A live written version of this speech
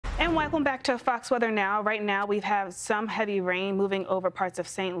And welcome back to Fox Weather Now. Right now, we've had some heavy rain moving over parts of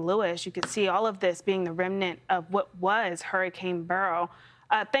St. Louis. You can see all of this being the remnant of what was Hurricane Beryl.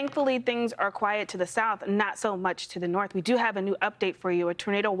 Thankfully, things are quiet to the south, not so much to the north. We do have a new update for you, a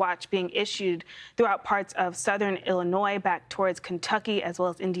tornado watch being issued throughout parts of southern Illinois, back towards Kentucky, as well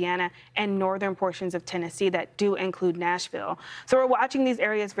as Indiana, and northern portions of Tennessee that do include Nashville. So we're watching these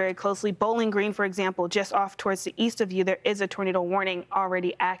areas very closely. Bowling Green, for example, just off towards the east of you, there is a tornado warning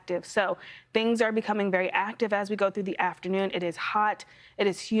already active. So things are becoming very active as we go through the afternoon. It is hot, it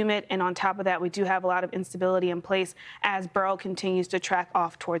is humid, and on top of that, we do have a lot of instability in place as Beryl continues to track off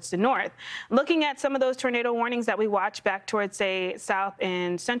towards the north. Looking at some of those tornado warnings that we watch back towards, say, south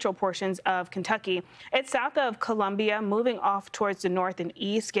and central portions of Kentucky, it's south of Columbia, moving off towards the north and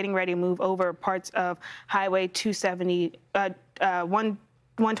east, getting ready to move over parts of Highway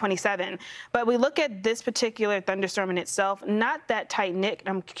 127. But we look at this particular thunderstorm in itself, not that tight knit.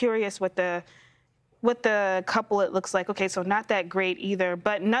 I'm curious what the couple it looks like. Okay, so not that great either,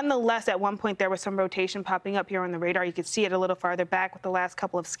 but nonetheless, at one point there was some rotation popping up here on the radar. You could see it a little farther back with the last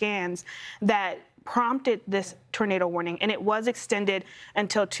couple of scans that prompted this tornado warning, and it was extended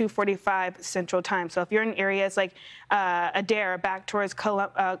until 2:45 Central Time. So if you're in areas like Adair, back towards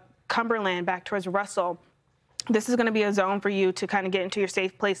Cumberland, back towards Russell, this is going to be a zone for you to kind of get into your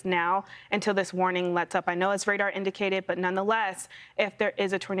safe place now until this warning lets up. I know it's radar indicated, but nonetheless, if there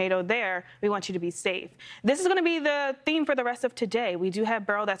is a tornado there, we want you to be safe. This is going to be the theme for the rest of today. We do have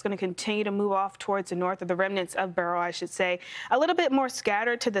Beryl that's going to continue to move off towards the north, or the remnants of Beryl, I should say. A little bit more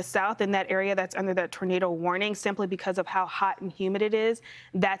scattered to the south in that area that's under that tornado warning, simply because of how hot and humid it is.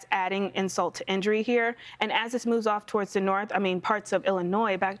 That's adding insult to injury here. And as this moves off towards the north, I mean, parts of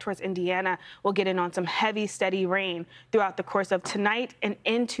Illinois, back towards Indiana, will get in on some heavy, steady rain throughout the course of tonight and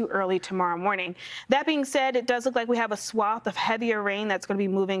into early tomorrow morning. That being said, it does look like we have a swath of heavier rain that's going to be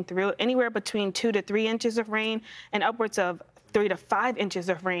moving through, anywhere between 2 to 3 inches of rain and upwards of 3 to 5 inches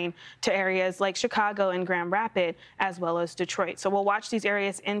of rain to areas like Chicago and Grand Rapids, as well as Detroit. So we'll watch these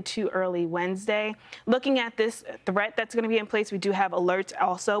areas into early Wednesday. Looking at this threat that's going to be in place, we do have alerts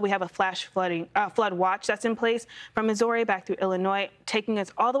also. We have a flash flood watch that's in place from Missouri back through Illinois, taking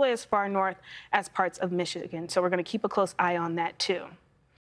us all the way as far north as parts of Michigan. So we're going to keep a close eye on that too.